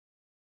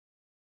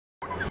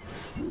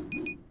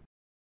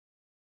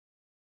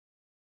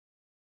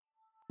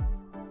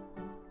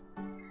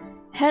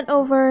Head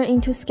over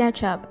into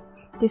Sketchup,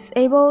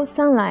 disable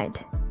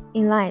Sunlight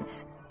in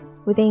Lights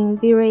within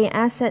V-Ray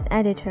Asset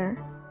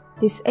Editor,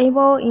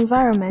 disable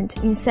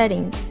Environment in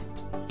Settings,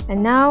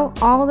 and now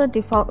all the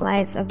default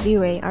lights of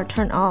V-Ray are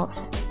turned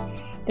off.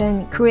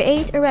 Then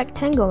create a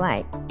rectangle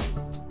light.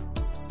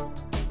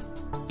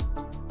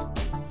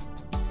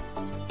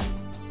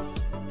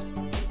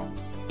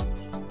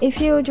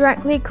 If you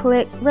directly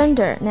click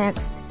Render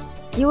next,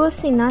 you will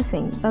see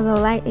nothing but the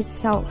light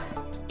itself,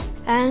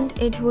 and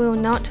it will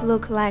not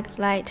look like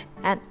light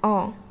at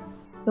all.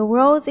 The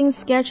worlds in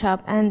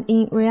SketchUp and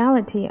in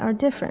reality are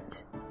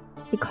different,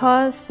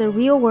 because the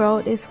real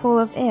world is full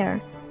of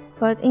air,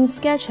 but in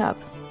SketchUp,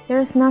 there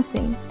is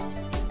nothing.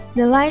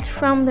 The light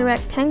from the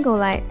rectangle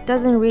light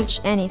doesn't reach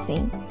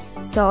anything,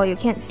 so you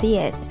can't see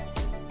it.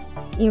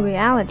 In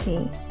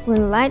reality,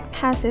 when light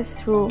passes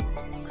through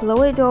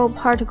colloidal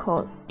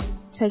particles,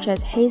 such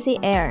as hazy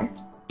air,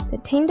 the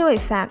Tyndall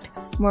effect,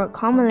 more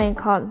commonly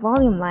called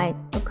volume light,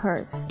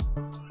 occurs.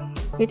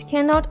 It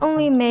can not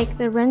only make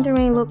the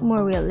rendering look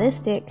more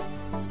realistic,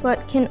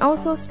 but can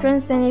also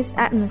strengthen its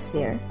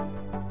atmosphere.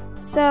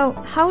 So,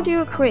 how do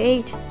you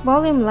create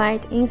volume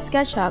light in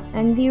SketchUp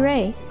and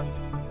V-Ray?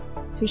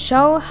 To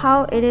show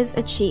how it is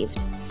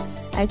achieved,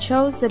 I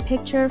chose the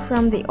picture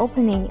from the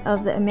opening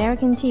of the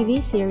American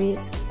TV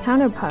series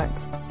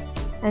Counterpart,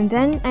 and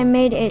then I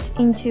made it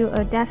into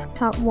a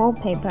desktop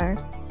wallpaper.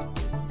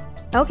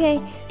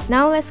 Okay,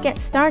 now let's get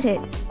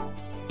started.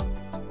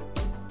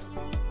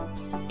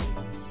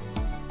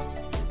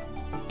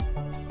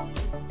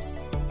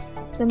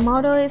 The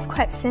model is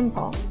quite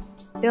simple.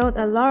 Build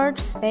a large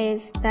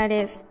space that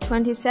is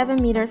 27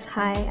 meters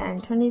high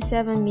and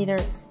 27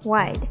 meters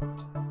wide,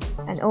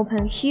 and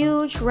open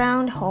huge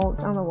round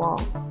holes on the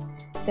wall.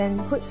 Then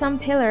put some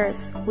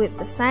pillars with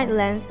the side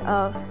length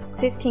of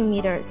 15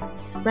 meters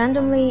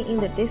randomly in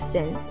the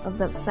distance of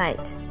the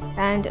site,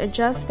 and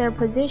adjust their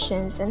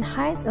positions and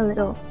heights a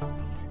little.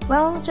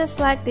 Well, just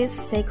like this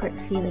sacred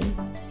feeling.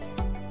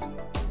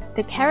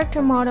 The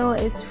character model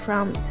is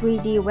from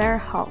 3D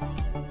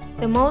Warehouse.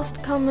 The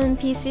most common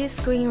PC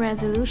screen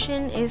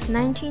resolution is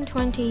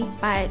 1920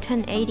 by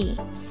 1080,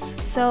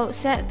 so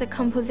set the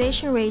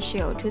composition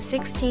ratio to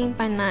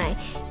 16:9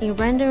 in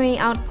rendering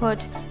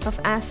output of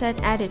Asset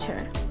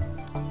Editor.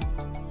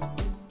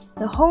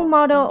 The whole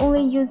model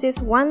only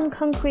uses one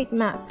concrete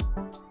map.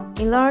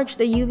 Enlarge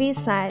the UV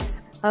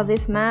size of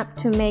this map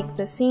to make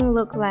the scene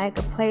look like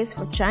a place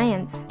for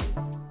giants.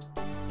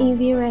 In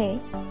V-Ray,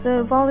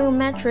 the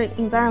volumetric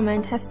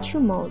environment has two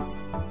modes: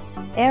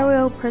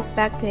 aerial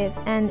perspective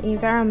and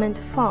environment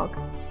fog.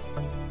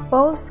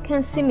 Both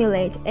can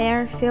simulate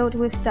air filled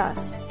with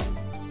dust,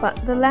 but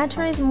the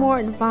latter is more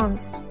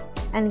advanced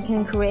and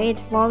can create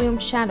volume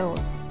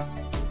shadows.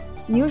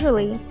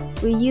 Usually,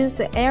 we use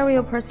the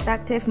aerial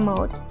perspective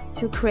mode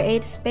to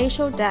create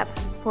spatial depth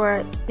for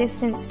a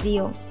distance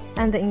view,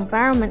 and the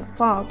environment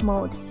fog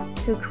mode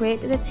to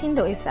create the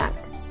Tyndall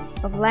effect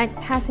of light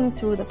passing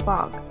through the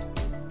fog.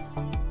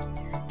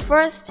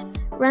 First,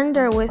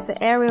 render with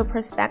the aerial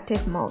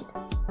perspective mode.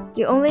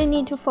 You only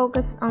need to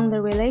focus on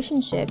the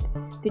relationship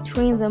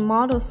between the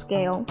model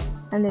scale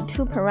and the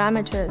two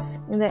parameters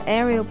in the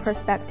aerial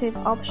perspective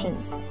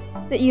options.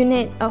 The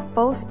unit of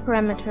both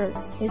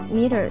parameters is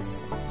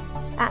meters.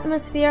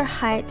 Atmosphere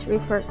height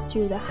refers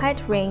to the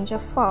height range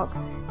of fog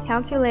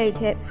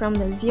calculated from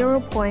the 0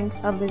 point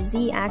of the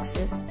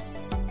z-axis.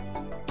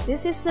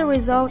 This is the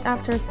result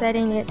after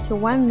setting it to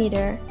 1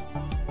 meter,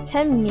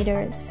 10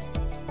 meters,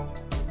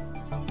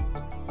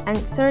 and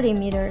 30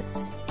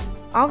 meters.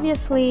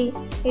 Obviously,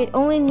 it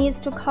only needs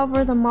to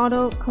cover the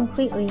model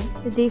completely.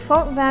 The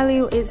default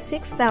value is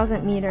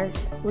 6,000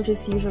 meters, which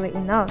is usually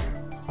enough.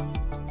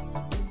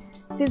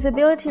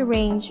 Visibility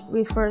range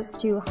refers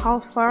to how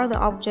far the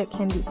object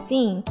can be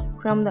seen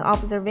from the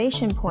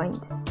observation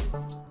point.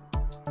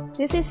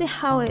 This is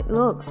how it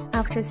looks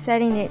after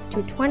setting it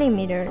to 20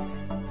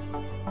 meters,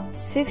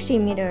 50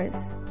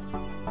 meters,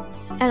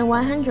 and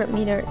 100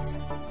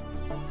 meters.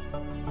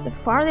 The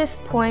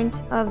farthest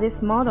point of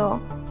this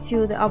model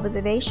to the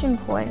observation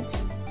point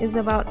is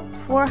about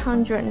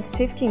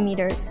 450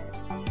 meters,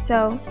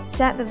 so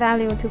set the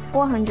value to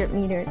 400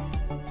 meters.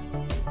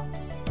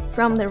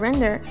 From the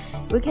render,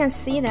 we can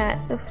see that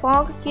the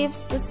fog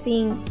gives the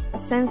scene a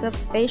sense of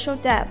spatial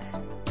depth.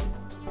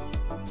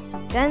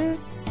 Then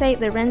save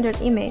the rendered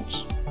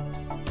image.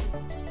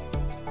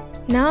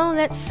 Now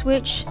let's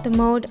switch the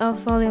mode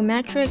of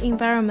volumetric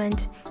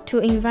environment to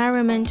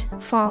environment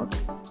fog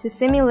to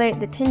simulate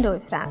the Tyndall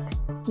effect,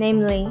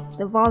 namely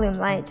the volume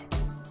light.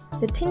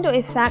 The Tyndall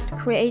effect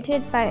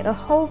created by a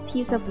whole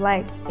piece of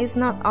light is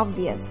not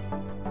obvious,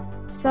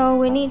 so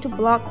we need to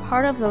block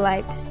part of the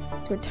light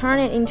to turn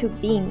it into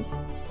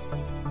beams.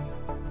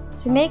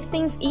 To make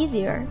things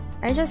easier,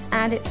 I just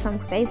added some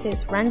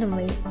faces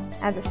randomly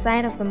at the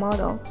side of the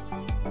model.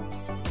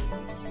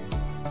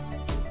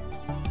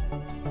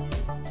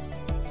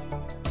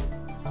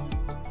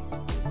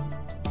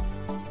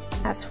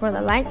 As for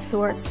the light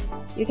source,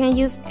 you can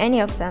use any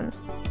of them.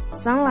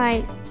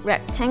 sunlight,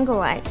 rectangle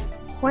light,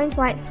 point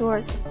light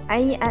source,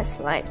 IES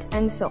light,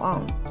 and so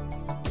on.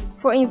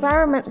 For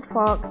environment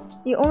fog,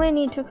 you only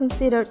need to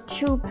consider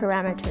two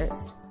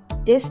parameters,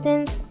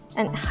 distance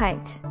and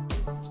height.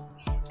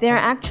 They are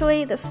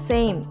actually the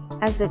same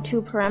as the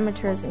two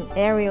parameters in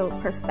aerial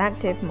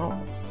perspective mode,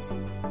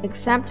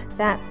 except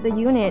that the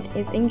unit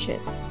is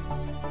inches.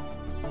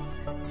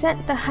 Set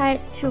the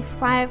height to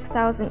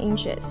 5,000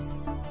 inches,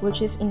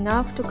 which is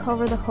enough to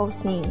cover the whole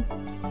scene.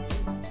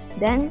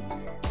 Then,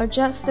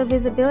 adjust the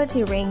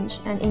visibility range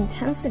and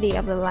intensity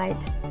of the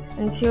light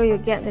until you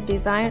get the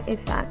desired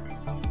effect.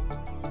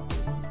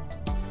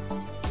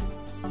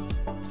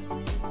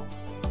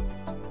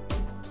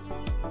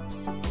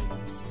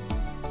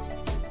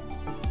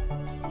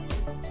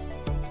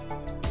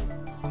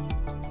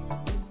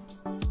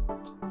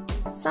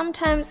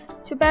 Sometimes,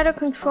 to better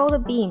control the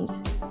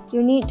beams,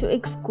 you need to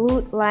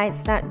exclude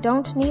lights that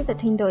don't need the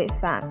Tyndall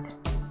effect.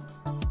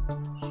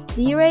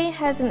 V-Ray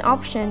has an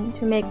option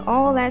to make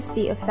all lights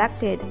be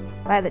affected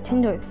by the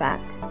Tyndall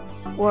effect,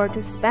 or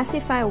to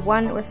specify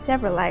one or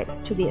several lights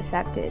to be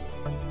affected.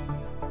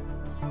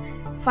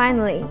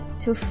 Finally,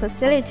 to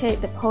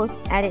facilitate the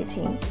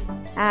post-editing,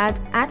 add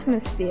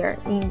atmosphere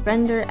in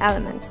render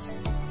elements,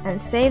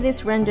 and save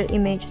this render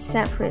image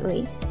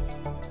separately.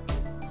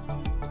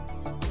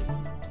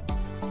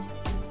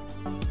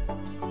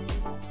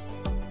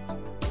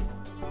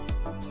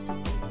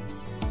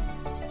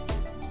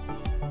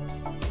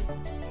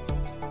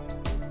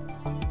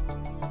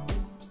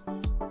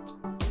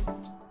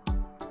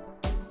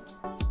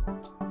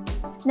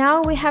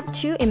 Now we have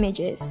two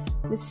images,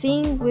 the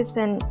scene with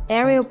an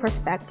aerial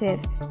perspective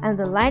and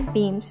the light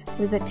beams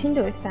with a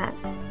Tyndall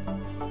effect.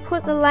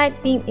 Put the light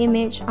beam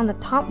image on the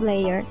top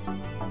layer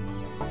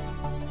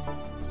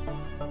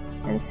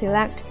and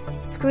select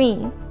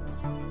Screen.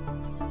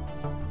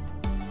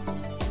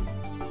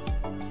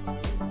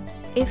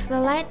 If the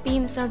light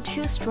beams are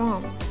too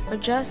strong,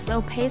 adjust the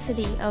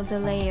opacity of the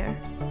layer.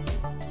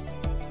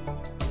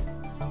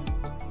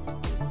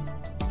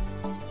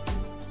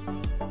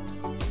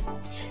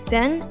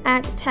 Then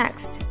add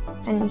text,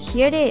 and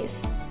here it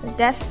is, the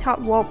desktop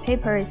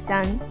wallpaper is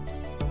done.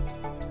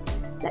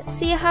 Let's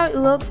see how it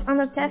looks on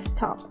the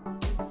desktop.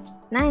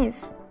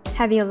 Nice!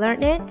 Have you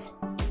learned it?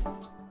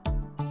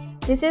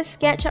 This is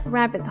Sketchup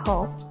Rabbit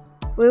Hole.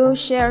 We will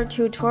share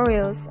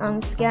tutorials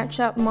on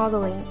SketchUp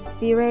modeling,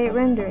 V-Ray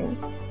rendering,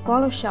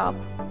 Photoshop,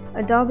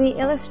 Adobe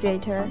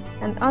Illustrator,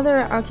 and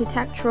other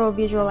architectural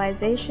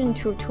visualization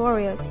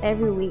tutorials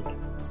every week.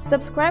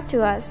 Subscribe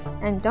to us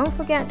and don't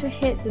forget to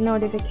hit the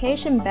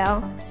notification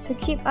bell to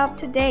keep up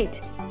to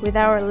date with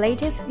our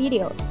latest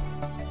videos.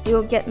 You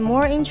will get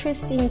more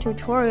interesting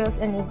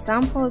tutorials and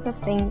examples of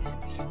things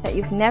that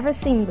you've never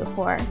seen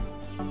before.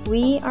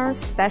 We are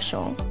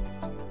special.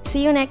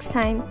 See you next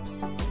time!